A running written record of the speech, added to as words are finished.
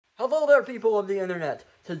Hello there, people of the internet.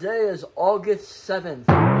 Today is August 7th,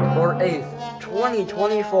 or 8th,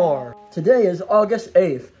 2024. Today is August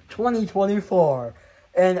 8th, 2024.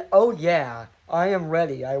 And oh yeah, I am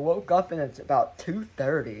ready. I woke up and it's about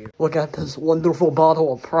 2:30. Look at this wonderful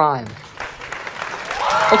bottle of Prime.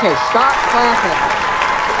 Okay, stop clapping.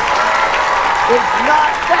 It's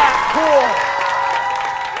not that cool.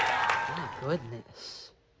 My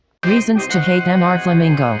goodness. Reasons to hate MR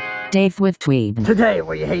Flamingo. Dave with Tweeb. Today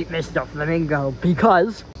we hate Mr. Flamingo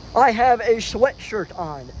because I have a sweatshirt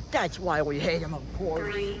on. That's why we hate him, of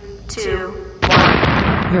course. 3, 2,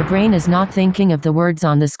 1. Your brain is not thinking of the words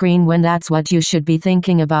on the screen when that's what you should be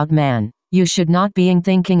thinking about, man. You should not be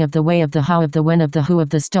thinking of the way, of the how, of the when, of the who,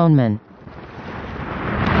 of the Stoneman.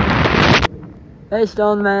 Hey,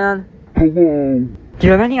 Stone Man. Hello. Do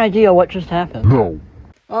you have any idea what just happened? No.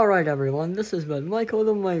 Alright, everyone, this has been Michael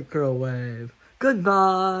the Microwave.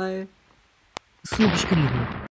 Goodbye. Subscreve.